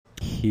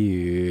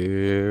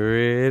Here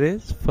it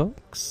is,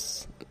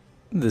 folks.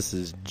 This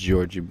is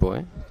Georgie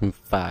Boy from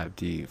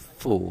 5D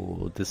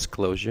Full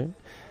Disclosure,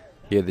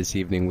 here this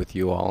evening with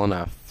you all on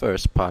our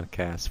first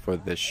podcast for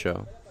this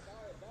show.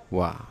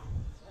 Wow,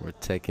 we're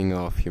taking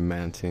off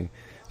humanity.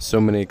 So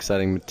many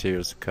exciting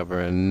materials to cover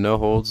and no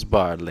holds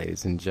barred,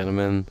 ladies and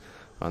gentlemen.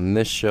 On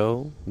this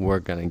show, we're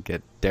gonna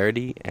get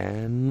dirty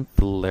and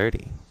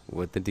flirty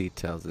with the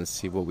details and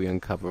see what we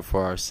uncover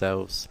for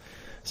ourselves.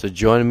 So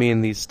join me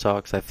in these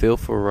talks I feel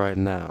for right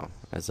now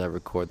as I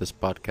record this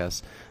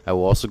podcast. I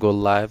will also go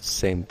live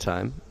same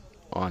time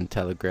on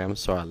Telegram,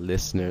 so our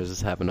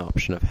listeners have an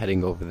option of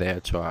heading over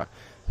there to our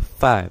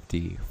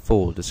 5D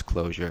Full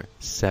Disclosure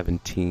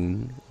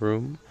 17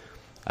 room.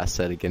 I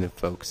said again,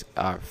 folks,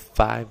 our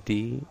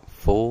 5D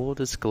Full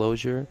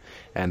Disclosure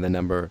and the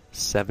number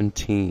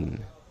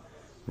 17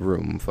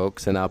 room,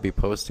 folks, and I'll be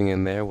posting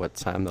in there what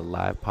time the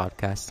live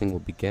podcasting will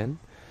begin.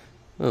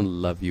 I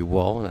love you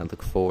all, and I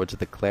look forward to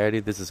the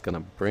clarity this is going to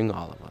bring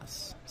all of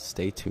us.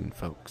 Stay tuned,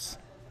 folks.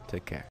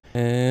 Take care.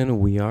 And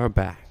we are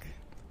back.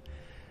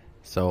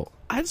 So,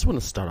 I just want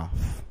to start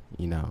off,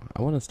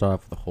 I want to start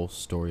off with the whole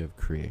story of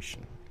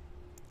creation.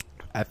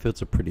 I feel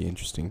it's a pretty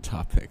interesting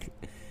topic.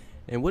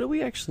 And what do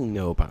we actually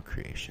know about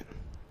creation?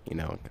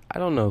 I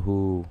don't know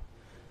who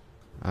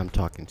I'm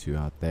talking to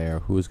out there,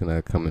 who's going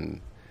to come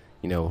and,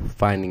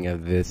 finding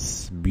of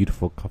this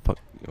beautiful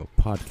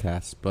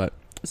podcast, but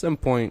at some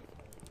point,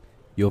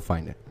 you'll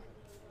find it.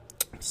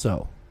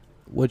 So,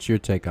 what's your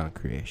take on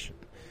creation?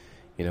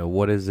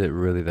 What is it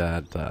really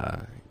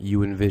that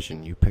you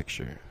envision, you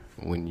picture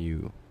when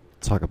you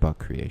talk about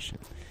creation?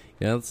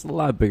 It's a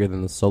lot bigger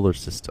than the solar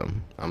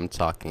system. I'm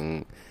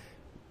talking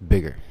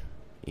bigger,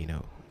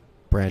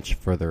 branch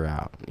further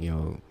out,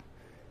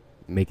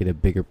 make it a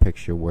bigger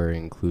picture where it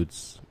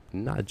includes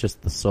not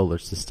just the solar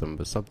system,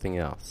 but something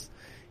else.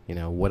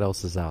 What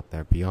else is out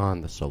there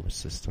beyond the solar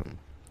system,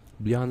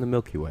 beyond the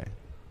Milky Way?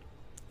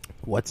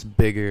 What's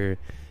bigger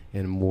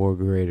and more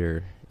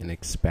greater in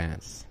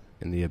expanse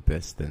in the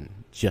abyss than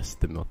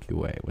just the Milky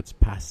Way? What's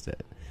past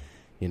it?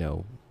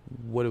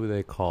 What do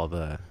they call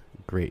the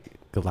great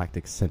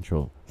galactic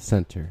central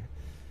sun?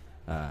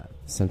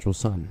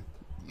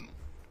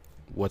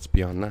 What's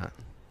beyond that?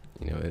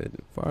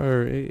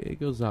 It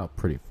goes out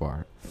pretty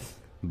far.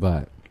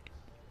 But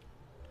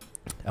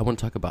I want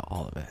to talk about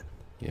all of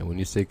it. When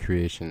you say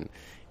creation,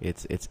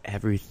 it's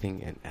everything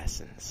in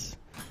essence.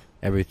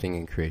 Everything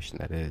in creation,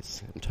 that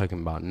is. I'm talking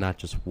about not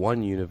just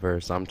one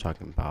universe. I'm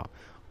talking about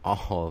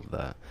all of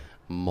the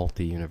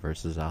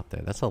multi-universes out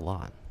there. That's a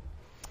lot.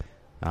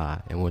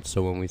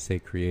 So when we say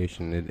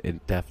creation,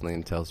 it definitely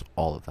entails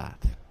all of that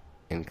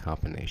in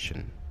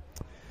combination.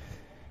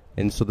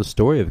 And so the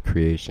story of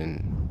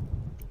creation,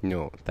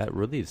 that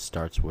really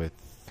starts with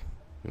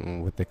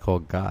what they call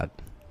God.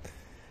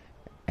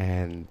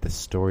 And the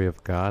story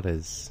of God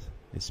is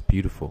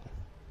beautiful.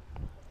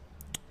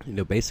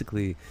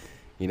 Basically,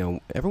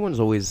 everyone's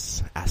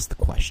always asked the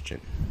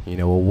question,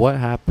 what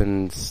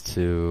happens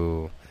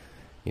to,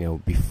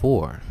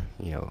 before,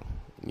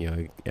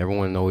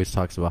 everyone always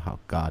talks about how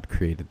God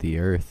created the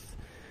earth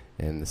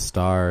and the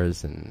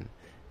stars and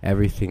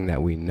everything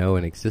that we know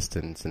in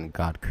existence, and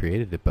God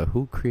created it, but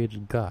who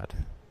created God?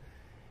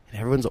 And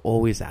everyone's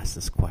always asked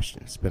this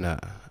question. It's been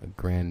a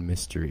grand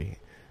mystery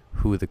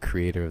who the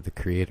creator of the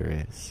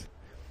creator is.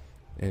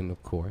 And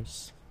of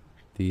course,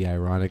 the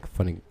ironic,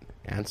 funny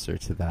answer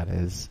to that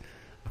is,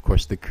 of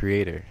course, the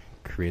creator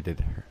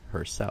created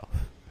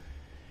herself.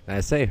 And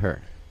I say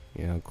her.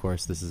 Of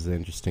course, this is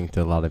interesting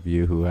to a lot of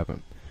you who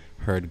haven't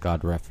heard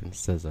God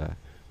referenced as a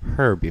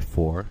her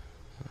before.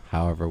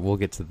 However, we'll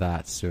get to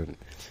that soon.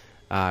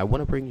 I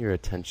want to bring your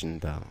attention,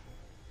 though,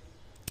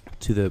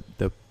 to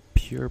the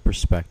pure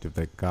perspective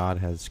that God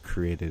has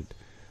created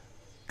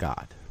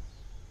God.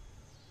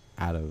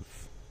 Out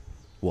of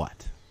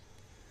what?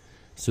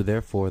 So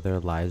therefore, there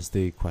lies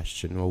the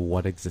question, well,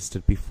 what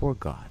existed before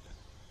God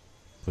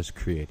was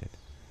created?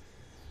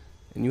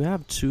 And you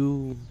have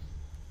two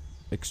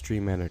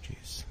extreme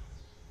energies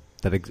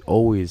that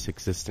always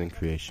exist in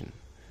creation,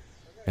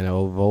 and have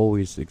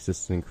always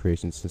existed in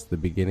creation since the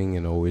beginning,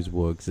 and always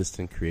will exist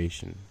in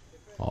creation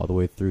all the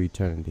way through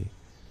eternity.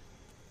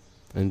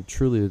 And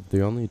truly,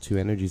 the only two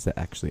energies that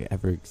actually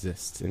ever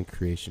exist in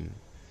creation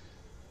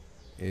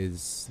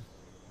is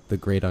the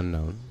great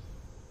unknown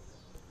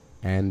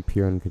and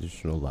pure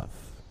unconditional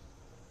love.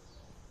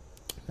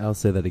 I'll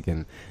say that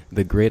again.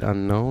 The great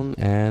unknown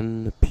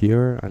and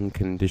pure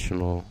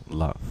unconditional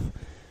love.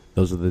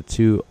 Those are the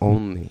two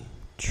only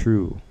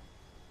true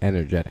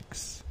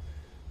energetics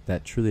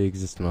that truly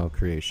exist in all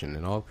creation.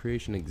 And all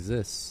creation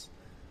exists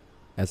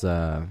as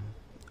a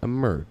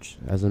merge,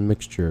 as a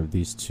mixture of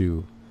these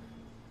two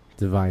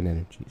divine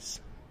energies.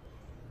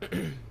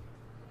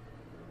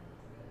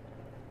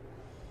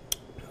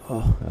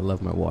 Oh, I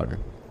love my water.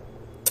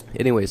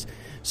 Anyways,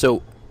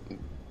 so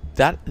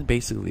that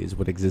basically is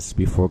what exists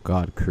before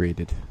God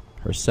created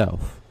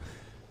herself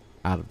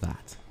out of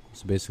that.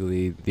 So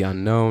basically, the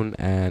unknown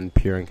and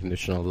pure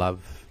unconditional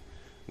love,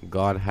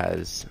 God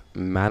has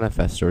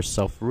manifested or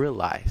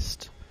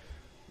self-realized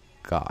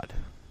God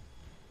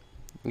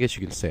I guess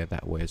you can say it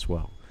that way as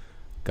well.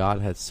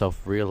 God had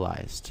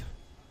self-realized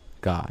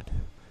God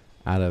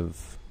out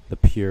of the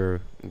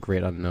pure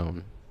great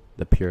unknown,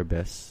 the pure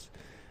abyss,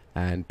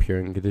 and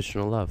pure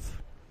unconditional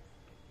love.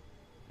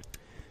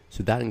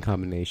 So that in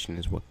combination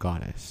is what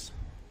God is,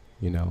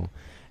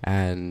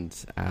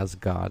 And as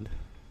God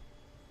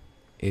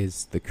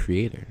is the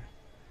creator,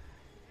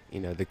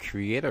 the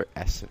creator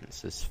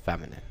essence is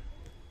feminine.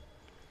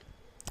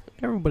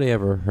 Everybody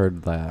ever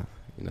heard the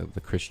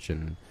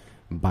Christian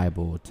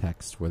Bible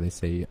text where they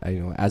say,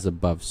 as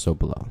above, so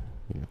below,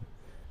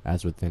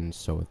 as within,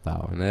 so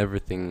without, and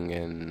everything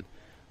in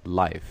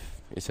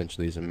life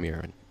essentially is a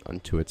mirror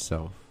unto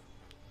itself,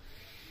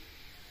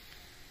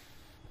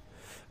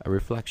 a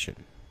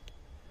reflection.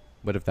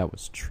 But if that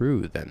was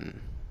true,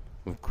 then,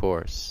 of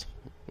course,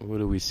 what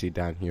do we see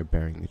down here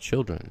bearing the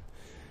children,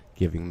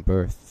 giving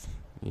birth?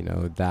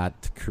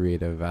 That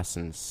creative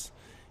essence,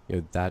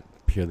 that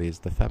purely is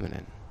the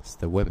feminine. It's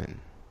the women.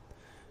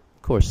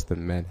 Of course, the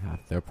men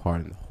have their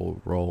part in the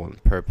whole role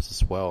and purpose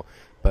as well,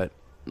 but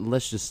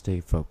let's just stay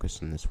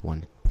focused on this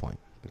one point,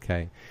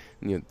 okay?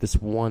 This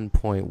one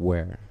point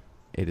where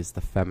it is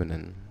the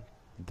feminine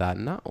that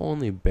not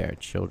only bear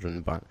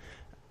children, but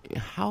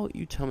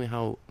you tell me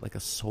how, like, a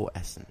soul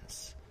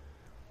essence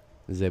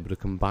is able to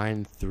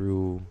combine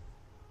through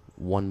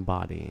one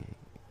body,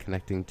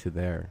 connecting to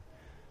their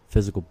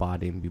physical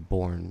body and be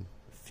born,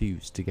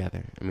 fused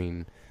together. I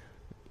mean,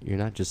 you're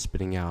not just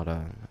spitting out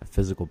a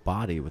physical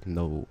body with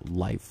no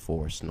life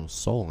force, no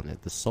soul in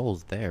it. The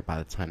soul's there by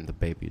the time the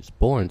baby is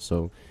born.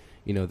 So,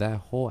 that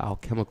whole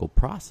alchemical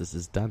process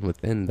is done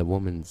within the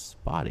woman's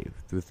body,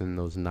 within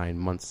those 9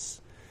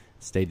 months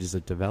stages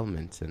of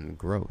development and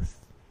growth.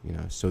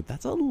 So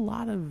that's a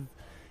lot of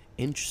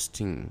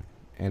interesting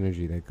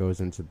energy that goes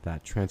into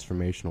that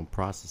transformational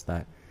process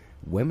that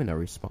women are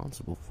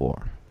responsible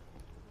for.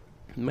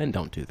 Men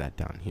don't do that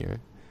down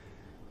here.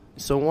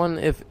 So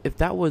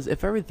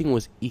if everything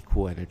was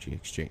equal energy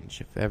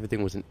exchange, if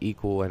everything was an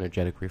equal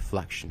energetic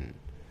reflection,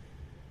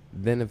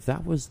 then if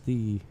that was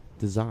the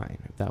design,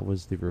 if that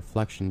was the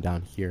reflection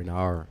down here in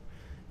our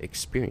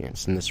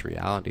experience in this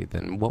reality,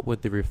 then what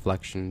would the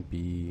reflection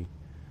be,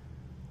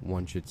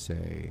 one should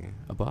say,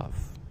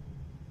 above?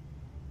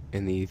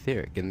 In the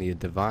etheric, in the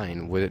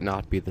divine, would it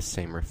not be the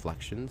same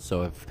reflection?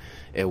 So if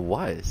it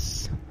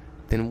was,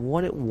 then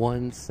wouldn't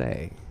one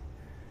say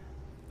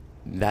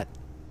that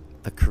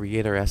the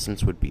creator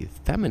essence would be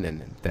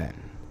feminine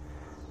then?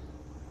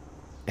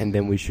 And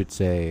then we should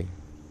say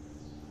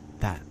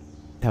that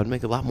would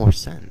make a lot more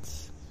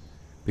sense,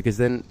 because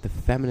then the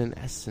feminine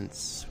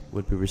essence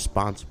would be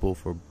responsible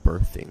for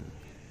birthing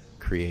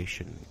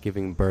creation,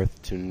 giving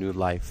birth to new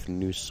life,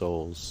 new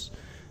souls,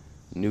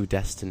 new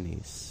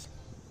destinies,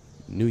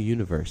 new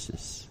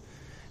universes.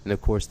 And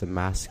of course the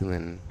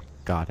masculine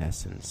God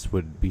essence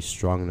would be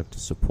strong enough to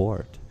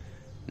support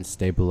and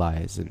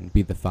stabilize and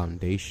be the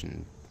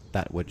foundation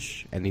that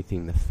which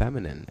anything the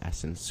feminine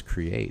essence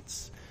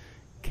creates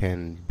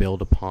can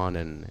build upon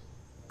and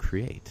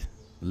create,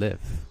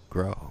 live,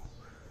 grow.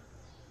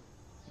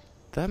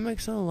 That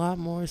makes a lot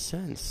more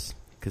sense,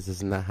 because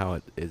isn't that how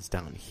it is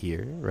down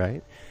here,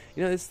 right?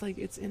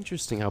 It's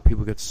interesting how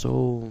people get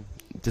so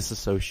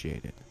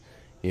disassociated.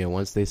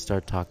 Once they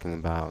start talking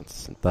about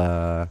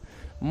the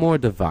more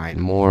divine,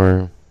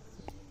 more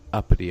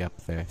uppity up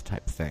there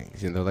type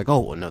things, they're like, oh,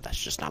 well, no,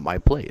 that's just not my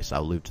place.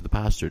 I'll leave to the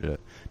pastor to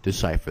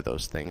decipher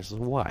those things.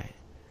 Why?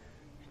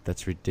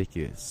 That's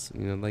ridiculous.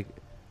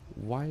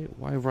 Why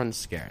run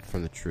scared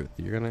from the truth?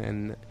 You're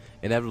gonna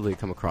inevitably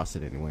come across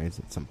it anyways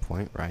at some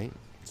point, right?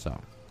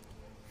 So,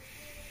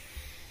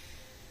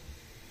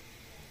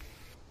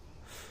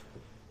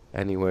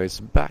 anyways,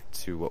 back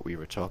to what we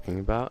were talking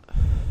about.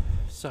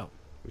 So,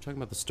 we're talking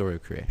about the story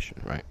of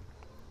creation, right?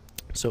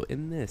 So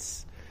in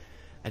this,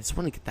 I just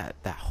want to get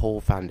that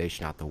whole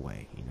foundation out the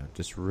way,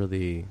 just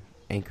really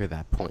anchor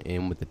that point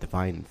in with the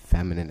divine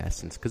feminine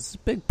essence, because it's a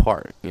big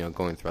part,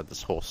 going throughout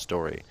this whole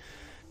story,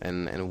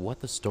 and what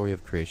the story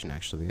of creation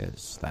actually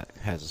is, that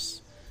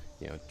has,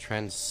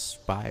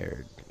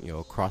 transpired,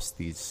 across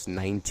these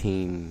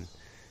 19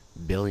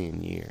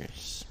 billion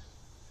years,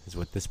 is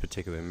what this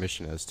particular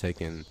mission has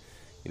taken,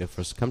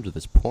 for us to come to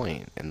this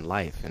point in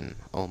life, and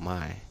oh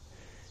my,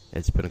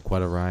 it's been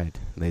quite a ride,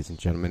 ladies and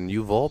gentlemen.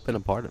 You've all been a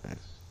part of it.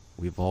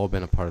 We've all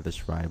been a part of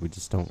this ride. We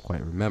just don't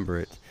quite remember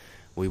it.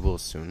 We will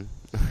soon.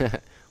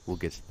 We'll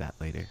get to that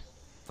later.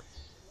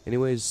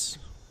 Anyways,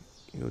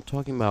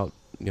 talking about,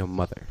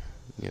 mother,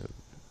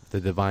 the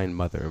divine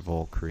mother of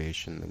all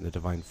creation and the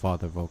divine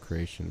father of all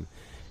creation.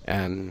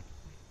 And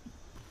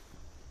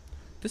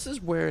this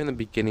is where in the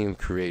beginning of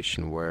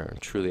creation, where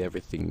truly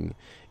everything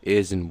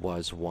is and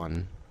was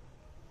one.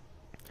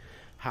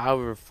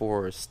 However,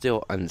 for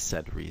still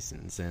unsaid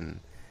reasons, and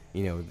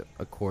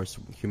of course,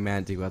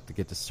 humanity will have to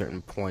get to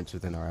certain points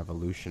within our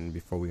evolution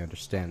before we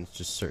understand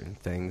just certain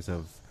things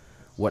of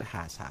what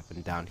has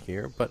happened down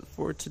here. But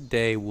for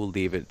today, we'll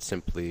leave it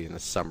simply in a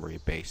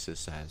summary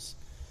basis, as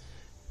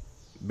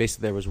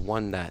basically there was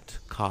one that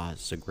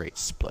caused a great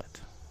split.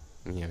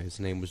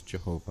 His name was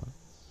Jehovah,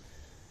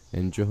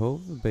 And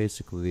Jehovah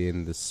basically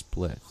in this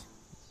split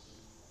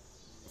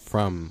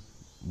from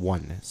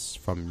oneness,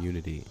 from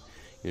unity.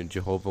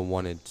 Jehovah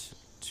wanted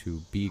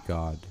to be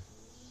God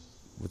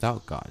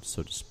without God,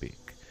 so to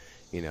speak.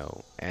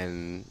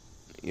 And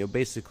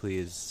basically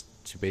is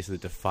to basically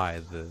defy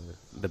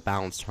the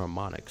balanced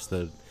harmonics,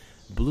 the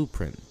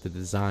blueprint, the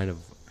design of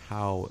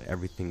how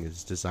everything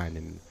is designed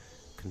and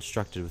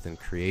constructed within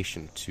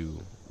creation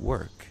to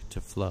work,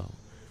 to flow.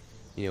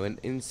 And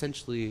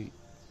essentially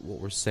what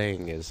we're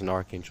saying is an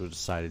archangel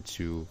decided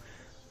to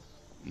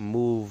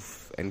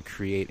move and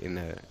create in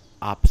a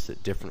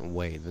opposite, different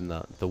way than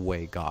the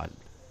way God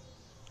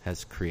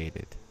has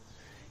created.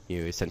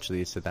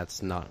 Essentially, so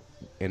that's not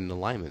in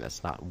alignment,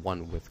 that's not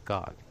one with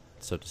God,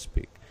 so to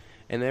speak.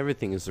 And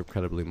everything is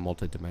incredibly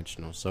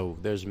multidimensional, so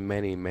there's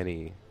many,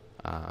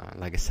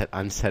 like I said,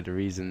 unsaid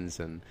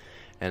reasons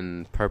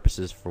and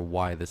purposes for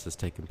why this has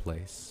taken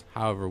place.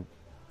 However,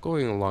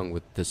 going along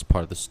with this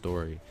part of the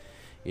story,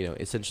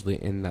 essentially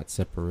in that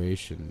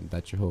separation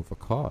that Jehovah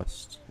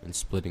caused and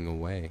splitting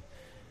away,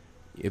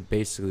 it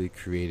basically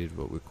created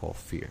what we call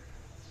fear.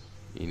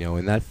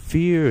 And that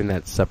fear and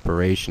that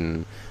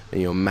separation,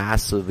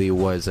 massively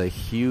was a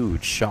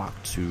huge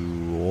shock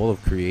to all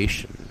of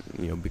creation,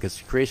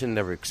 because creation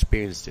never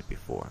experienced it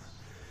before.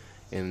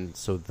 And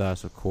so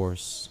thus, of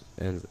course,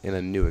 in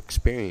a new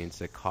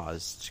experience, it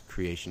caused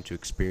creation to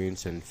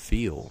experience and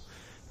feel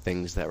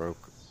things that were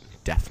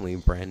definitely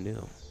brand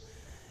new.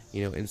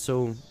 And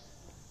so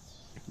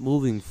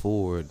moving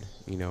forward,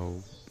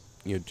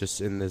 just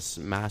in this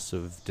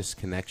massive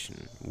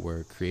disconnection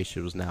where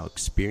creation was now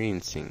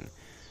experiencing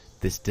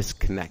this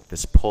disconnect,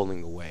 this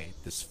pulling away,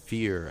 this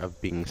fear of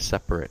being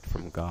separate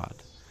from God,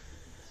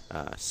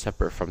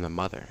 separate from the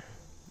mother.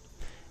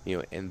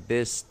 And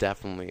this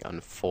definitely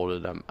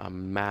unfolded a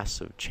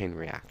massive chain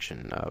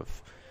reaction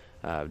of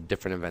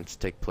different events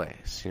take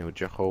place.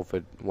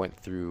 Jehovah went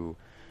through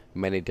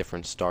many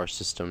different star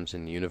systems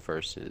and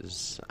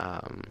universes,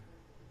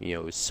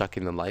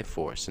 sucking the life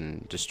force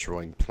and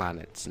destroying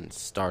planets and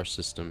star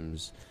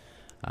systems,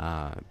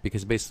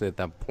 because basically at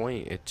that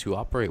point, to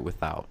operate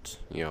without,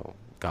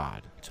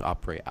 God, to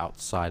operate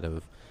outside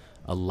of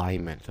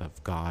alignment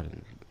of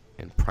God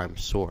and prime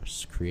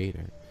source,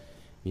 creator,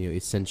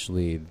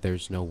 essentially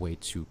there's no way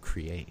to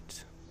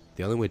create.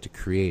 The only way to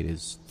create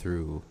is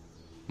through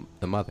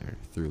the mother,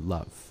 through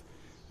love.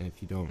 And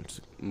if you don't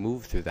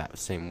move through that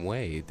same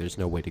way, there's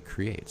no way to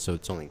create. So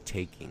it's only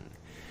taking.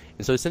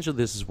 And so essentially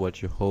this is what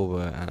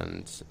Jehovah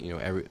and,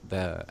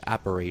 the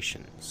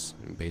aberrations,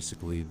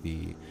 basically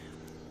the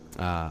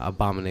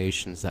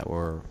abominations that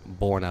were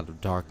born out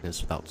of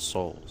darkness without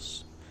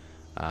souls.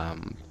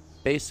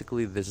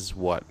 Basically this is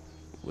what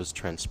was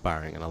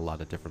transpiring in a lot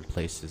of different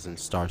places. And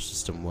star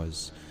system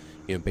was,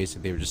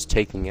 basically they were just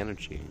taking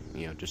energy,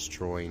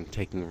 destroying,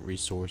 taking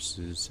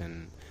resources,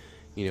 and,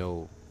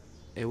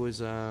 it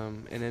was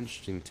an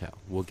interesting tale.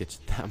 We'll get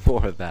to that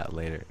more of that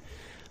later.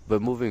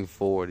 But moving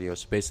forward,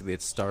 so basically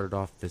it started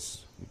off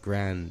this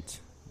grand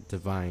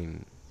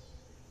divine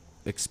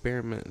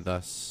experiment,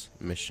 thus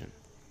mission.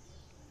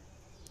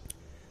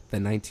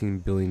 That 19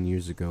 billion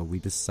years ago, we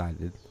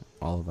decided,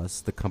 all of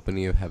us, the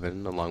company of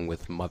heaven, along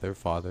with Mother,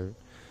 Father,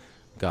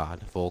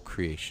 God of all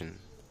creation,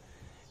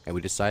 and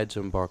we decided to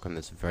embark on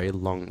this very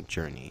long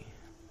journey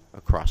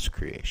across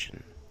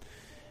creation.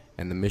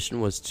 And the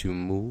mission was to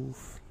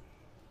move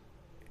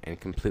and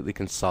completely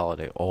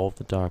consolidate all of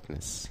the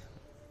darkness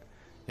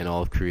and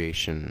all of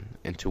creation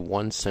into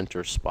one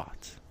center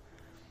spot,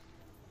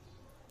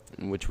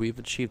 in which we've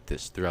achieved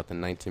this throughout the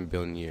 19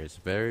 billion years.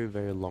 Very,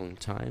 very long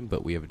time,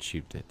 but we have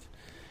achieved it.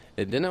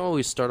 It didn't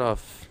always start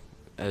off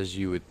as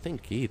you would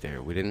think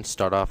either. We didn't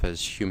start off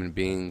as human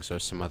beings or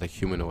some other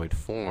humanoid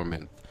form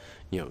and,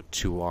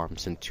 2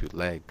 arms and 2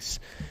 legs.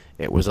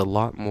 It was a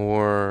lot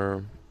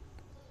more,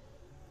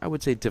 I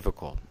would say,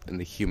 difficult in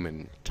the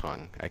human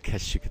tongue, I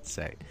guess you could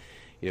say.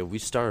 We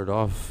started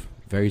off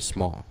very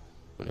small.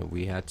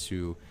 We had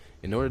to,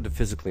 in order to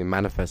physically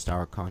manifest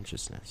our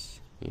consciousness,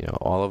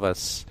 all of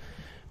us,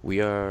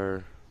 we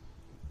are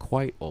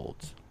quite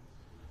old.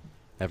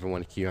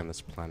 Everyone here on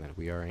this planet,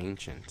 we are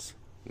ancient.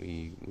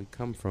 We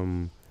come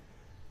from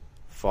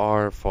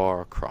far,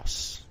 far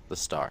across the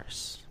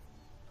stars,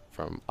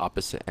 from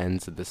opposite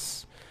ends of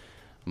this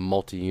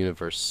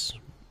multi-universe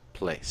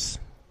place.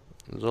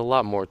 There's a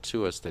lot more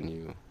to us than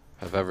you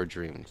have ever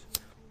dreamed.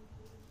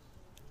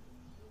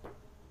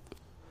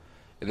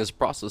 And this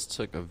process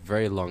took a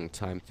very long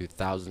time, through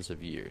thousands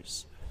of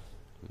years.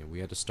 We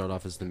had to start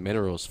off as the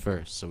minerals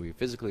first, so we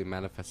physically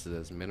manifested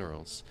as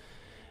minerals,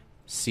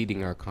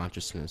 seeding our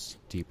consciousness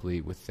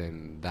deeply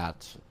within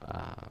that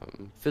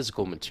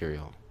physical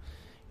material.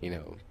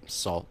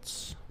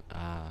 Salts,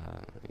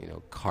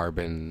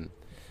 carbon,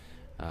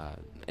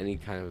 any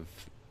kind of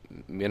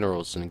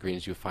minerals and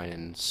ingredients you find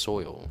in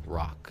soil,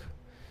 rock.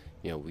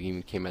 We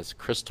even came as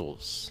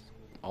crystals,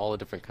 all the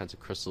different kinds of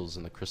crystals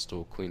in the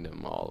crystal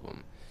queendom, all of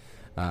them.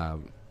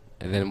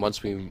 And then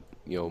once we,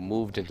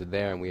 moved into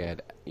there and we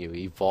had,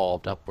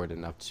 evolved upward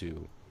enough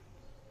to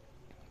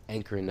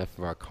anchor enough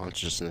of our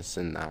consciousness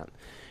in that,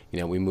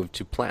 we moved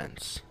to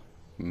plants,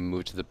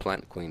 moved to the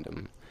plant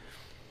queendom,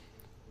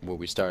 where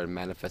we started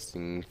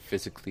manifesting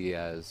physically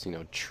as,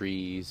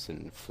 trees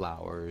and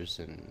flowers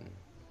and,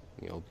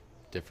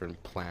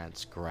 different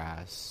plants,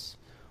 grass,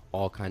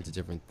 all kinds of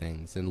different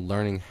things, and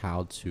learning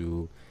how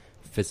to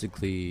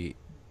physically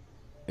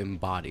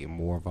embody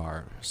more of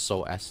our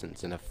soul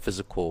essence in a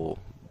physical,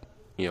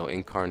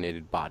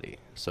 incarnated body,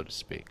 so to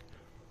speak.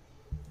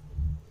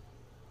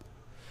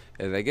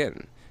 And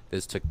again,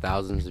 this took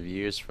thousands of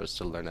years for us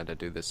to learn how to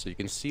do this. So you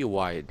can see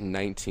why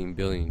 19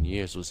 billion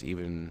years was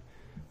even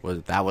why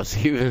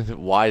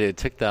it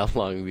took that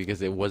long,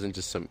 because it wasn't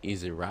just some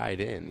easy ride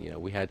in.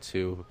 We had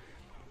to,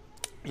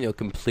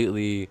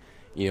 completely,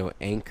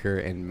 anchor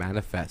and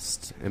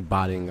manifest,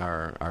 embodying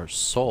our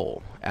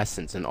soul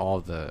essence and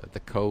all the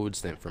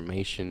codes, the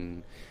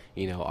information,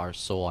 our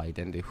soul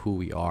identity, who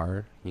we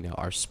are,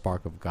 our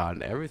spark of God,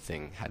 and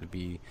everything had to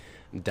be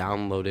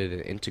downloaded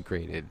and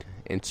integrated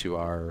into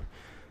our,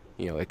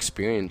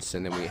 experience.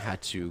 And then we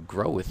had to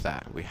grow with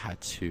that. We had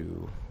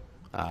to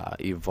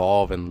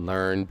evolve and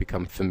learn,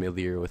 become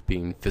familiar with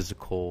being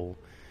physical.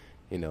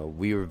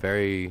 We were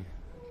very,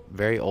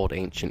 very old,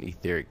 ancient,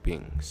 etheric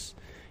beings.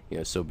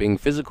 So being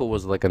physical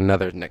was like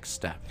another next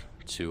step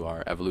to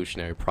our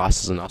evolutionary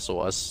process, and also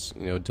us,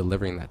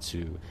 delivering that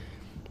to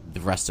the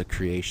rest of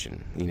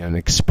creation, an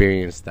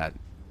experience that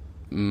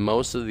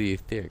most of the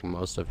etheric,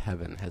 most of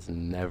heaven has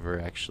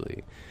never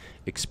actually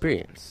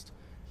experienced.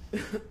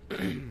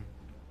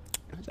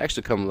 It's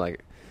actually come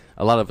like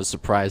a lot of a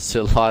surprise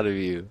to a lot of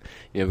you,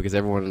 because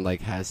everyone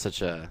like has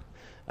such a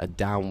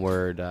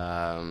downward,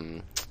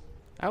 I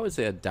would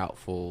say a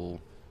doubtful,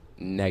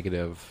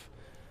 negative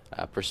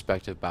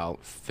perspective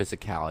about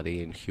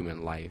physicality and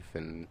human life.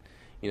 And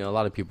a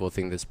lot of people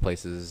think this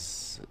place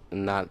is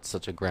not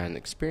such a grand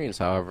experience.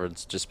 However,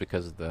 it's just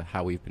because of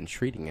how we've been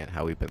treating it,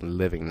 how we've been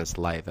living this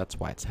life. That's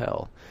why it's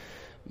hell.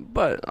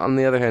 But on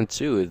the other hand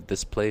too,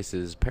 this place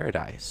is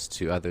paradise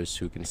to others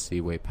who can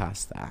see way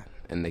past that,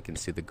 and they can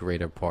see the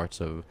greater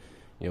parts of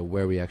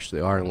where we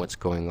actually are and what's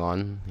going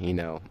on.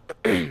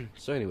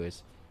 So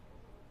anyways,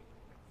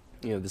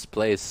 this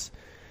place,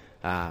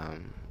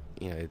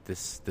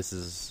 this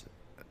is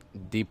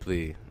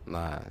deeply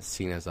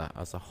seen as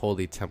a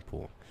holy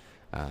temple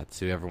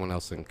to everyone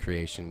else in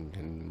creation,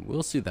 and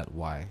we'll see that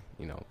why.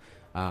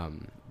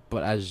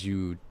 But as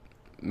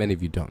many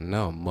of you don't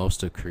know,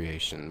 most of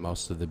creation,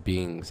 most of the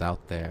beings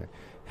out there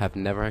have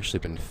never actually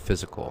been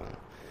physical.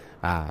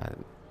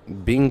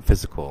 Being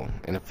physical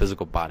in a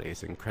physical body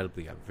is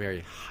incredibly a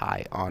very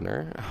high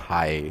honor,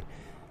 high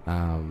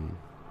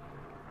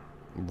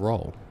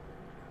role,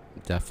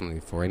 definitely,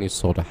 for any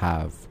soul to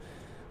have.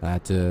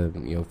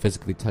 To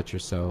physically touch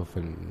yourself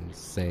and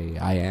say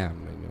I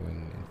am,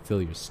 and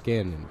feel your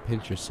skin and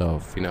pinch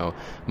yourself.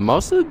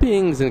 Most of the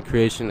beings in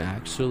creation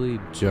actually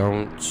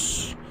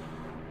don't.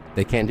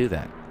 They can't do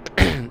that.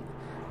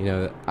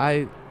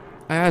 I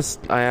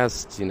asked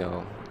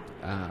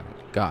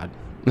God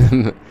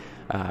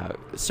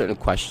certain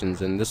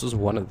questions, and this was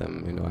one of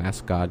them. I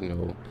asked God,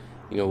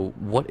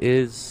 what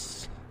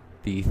is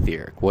the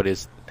etheric? What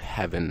is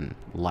heaven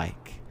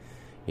like?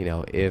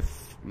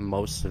 If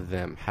most of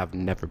them have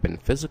never been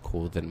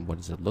physical, then what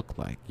does it look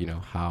like?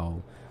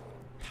 How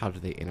do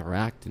they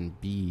interact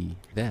and be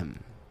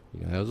them?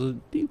 That was a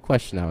deep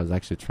question I was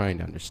actually trying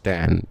to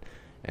understand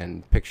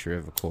and picture,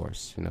 of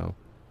course.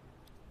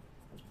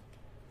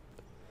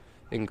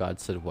 And God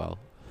said, well,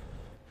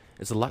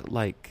 it's a lot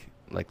like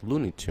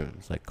Looney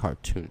Tunes, like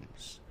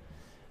cartoons.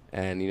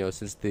 And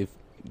since the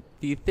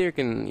etheric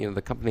and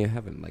the company of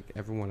heaven, like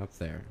everyone up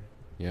there,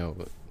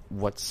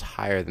 what's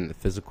higher than the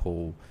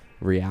physical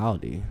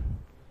reality?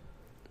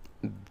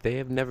 They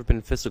have never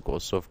been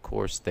physical, so of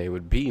course they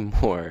would be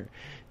more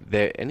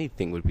there.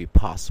 Anything would be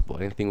possible.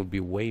 Anything would be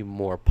way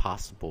more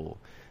possible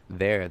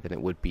there than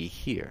it would be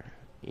here.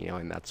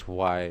 And that's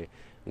why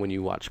when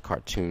you watch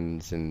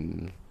cartoons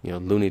and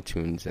Looney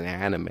Tunes and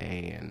anime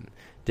and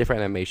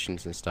different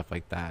animations and stuff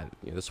like that,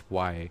 that's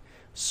why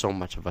so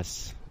much of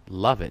us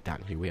love it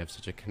down here. We have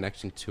such a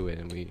connection to it,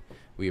 and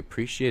we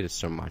appreciate it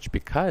so much,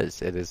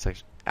 because it is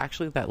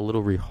actually that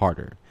little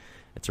harder.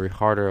 It's a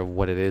harder of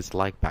what it is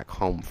like back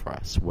home for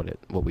us,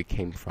 what we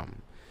came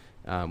from,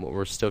 what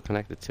we're still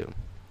connected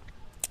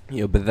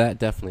to. But that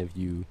definitely,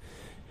 if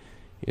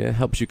it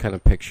helps you kind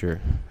of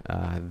picture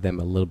them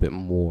a little bit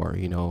more,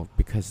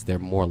 because they're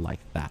more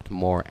like that,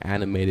 more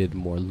animated,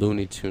 more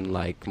Looney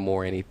Tune-like,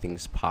 more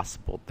anything's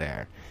possible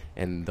there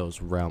in those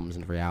realms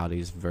and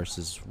realities,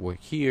 versus we're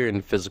here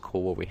in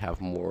physical, where we have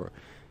more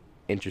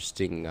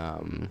interesting,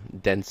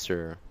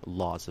 denser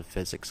laws of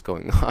physics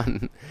going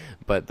on.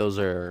 But those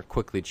are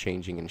quickly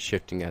changing and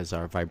shifting as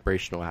our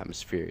vibrational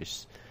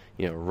atmospheres,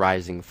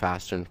 rising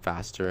faster and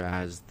faster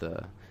as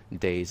the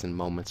days and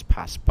moments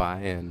pass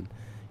by. And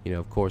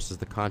of course, as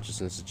the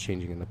consciousness is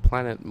changing in the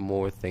planet,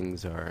 more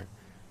things are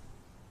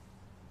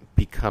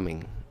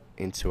becoming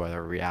into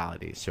our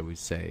reality, shall we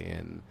say.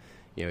 And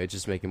It's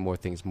just making more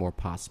things more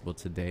possible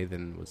today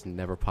than was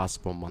never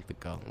possible a month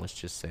ago. Let's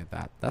just say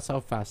that. That's how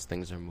fast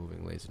things are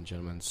moving, ladies and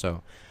gentlemen.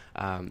 So,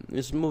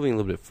 just moving a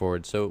little bit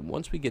forward. So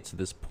once we get to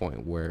this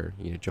point where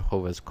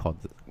Jehovah has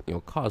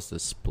caused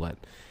this split,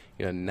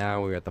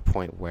 now we're at the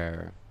point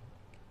where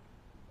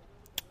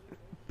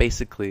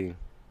basically,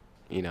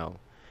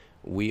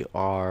 we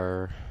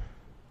are.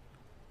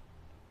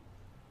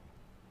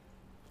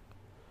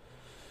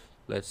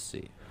 Let's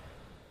see.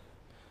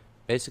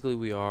 Basically,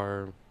 we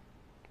are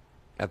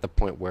at the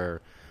point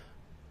where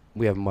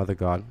we have Mother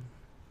God.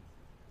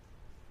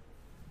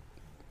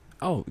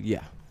 Oh,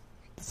 yeah.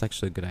 That's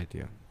actually a good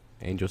idea.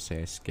 Angels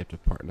say I skipped a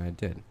part, and I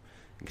did.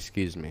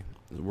 Excuse me.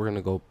 We're going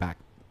to go back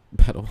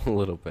pedal a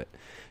little bit.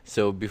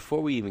 So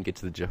before we even get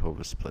to the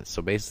Jehovah split,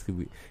 so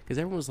basically, because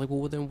everyone was like,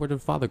 well, then where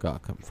did Father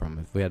God come from?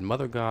 If we had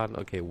Mother God,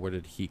 okay, where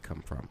did he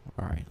come from?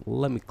 All right,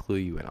 let me clue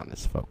you in on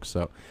this, folks.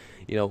 So,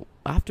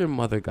 after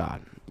Mother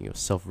God,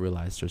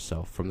 self-realized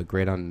herself from the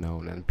great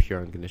unknown and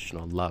pure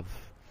unconditional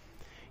love,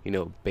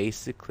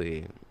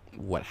 basically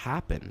what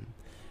happened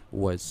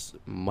was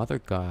Mother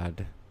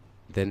God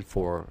then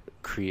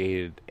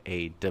created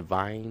a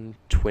divine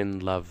twin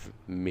love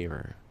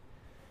mirror,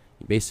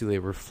 basically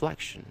a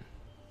reflection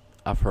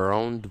of her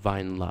own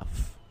divine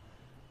love,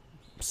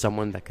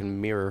 someone that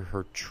can mirror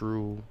her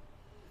true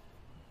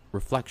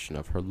reflection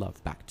of her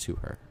love back to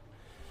her.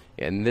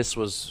 And this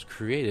was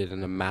created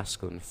in a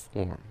masculine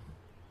form,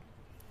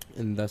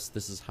 and thus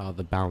this is how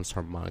the balanced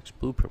harmonics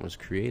blueprint was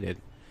created,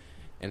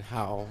 and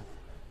how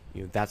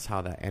that's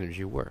how that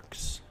energy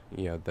works.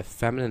 The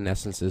feminine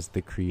essence is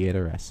the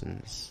creator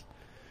essence,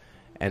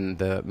 and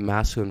the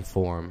masculine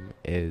form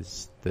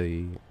is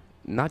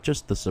not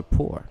just the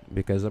support,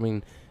 because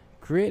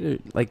creator,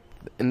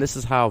 and this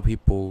is how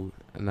people,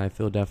 and I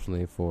feel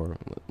definitely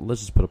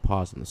let's just put a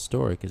pause in the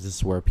story, because this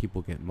is where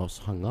people get most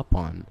hung up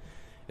on.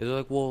 They're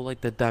like, well,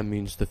 that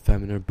means the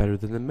feminine are better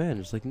than the men.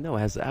 It's like, no, it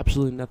has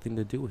absolutely nothing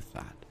to do with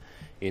that.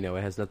 It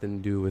has nothing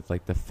to do with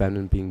the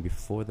feminine being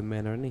before the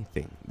men or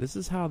anything. This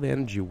is how the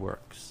energy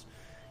works.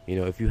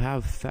 If you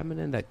have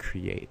feminine that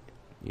create,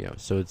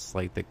 so it's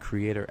like the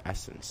creator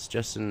essence.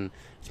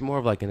 It's more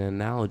of an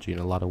analogy in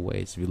a lot of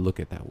ways if you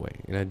look at it that way.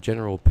 In a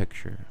general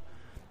picture,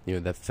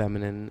 the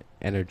feminine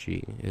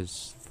energy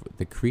is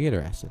the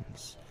creator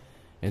essence.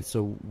 And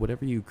so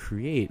whatever you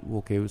create,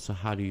 so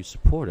how do you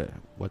support it?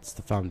 What's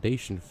the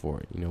foundation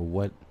for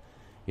it?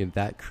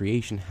 That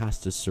creation has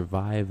to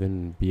survive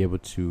and be able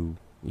to,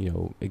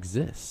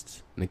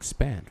 exist and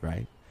expand,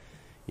 right?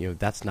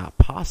 That's not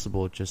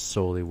possible just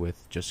solely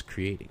with just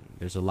creating.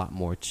 There's a lot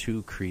more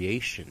to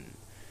creation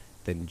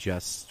than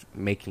just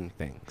making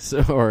things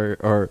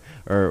or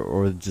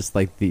just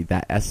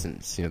that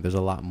essence. There's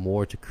a lot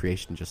more to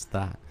creation, just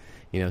that.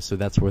 So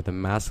that's where the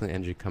masculine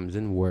energy comes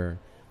in, where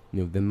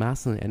the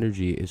masculine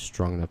energy is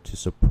strong enough to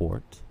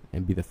support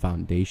and be the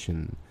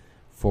foundation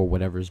for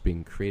whatever is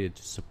being created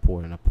to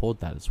support and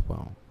uphold that as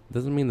well. It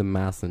doesn't mean the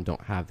masculine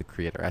don't have the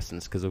creator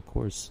essence, because of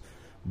course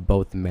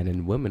both men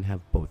and women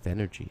have both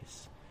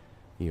energies.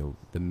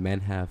 The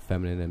men have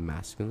feminine and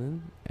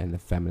masculine, and the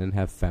feminine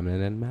have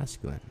feminine and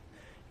masculine.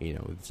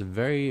 It's a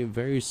very,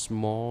 very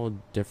small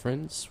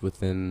difference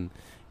within,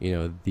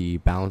 the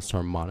balanced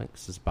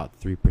harmonics is about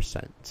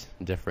 3%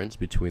 difference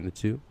between the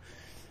two.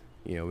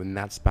 And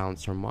that's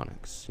balanced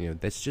harmonics.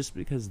 That's just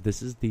because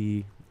this is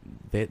the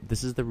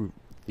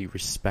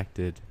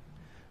respected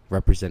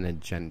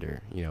represented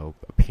gender,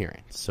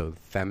 appearance. So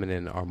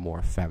feminine are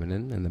more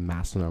feminine and the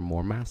masculine are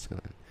more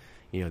masculine.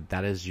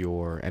 That is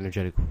your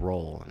energetic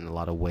role in a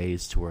lot of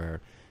ways, to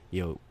where,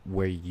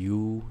 where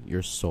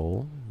your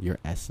soul, your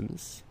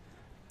essence,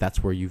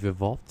 that's where you've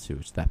evolved to.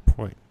 It's that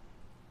point.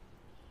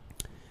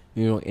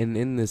 And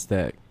in this,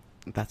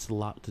 that's a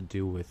lot to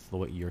do with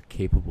what you're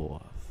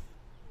capable of.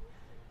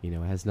 It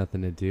has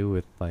nothing to do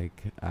with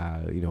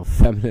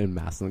feminine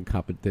masculine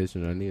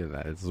competition or any of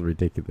that. It's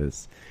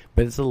ridiculous.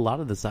 But it's a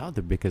lot of this out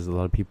there because a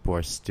lot of people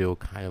are still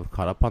kind of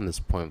caught up on this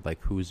point of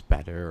who's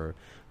better, or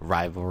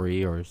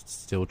rivalry, or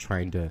still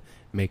trying to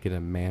make it a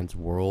man's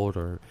world,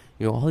 or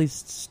all these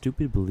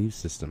stupid belief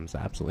systems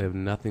absolutely have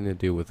nothing to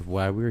do with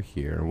why we're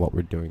here and what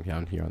we're doing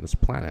down here on this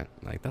planet.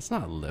 That's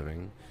not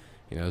living.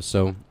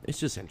 So it's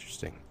just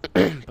interesting.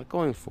 But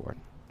going forward,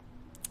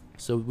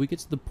 so we get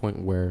to the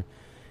point where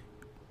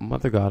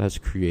Mother God has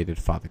created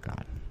Father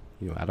God,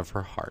 out of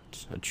her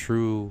heart, a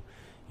true,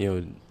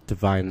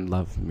 divine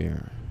love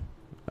mirror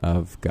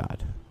of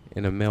God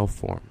in a male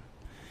form.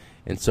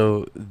 And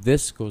so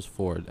this goes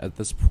forward at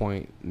this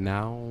point.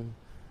 Now,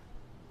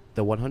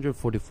 the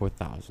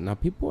 144,000. Now,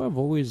 people have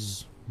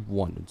always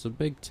wondered. It's a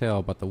big tale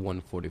about the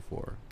 144.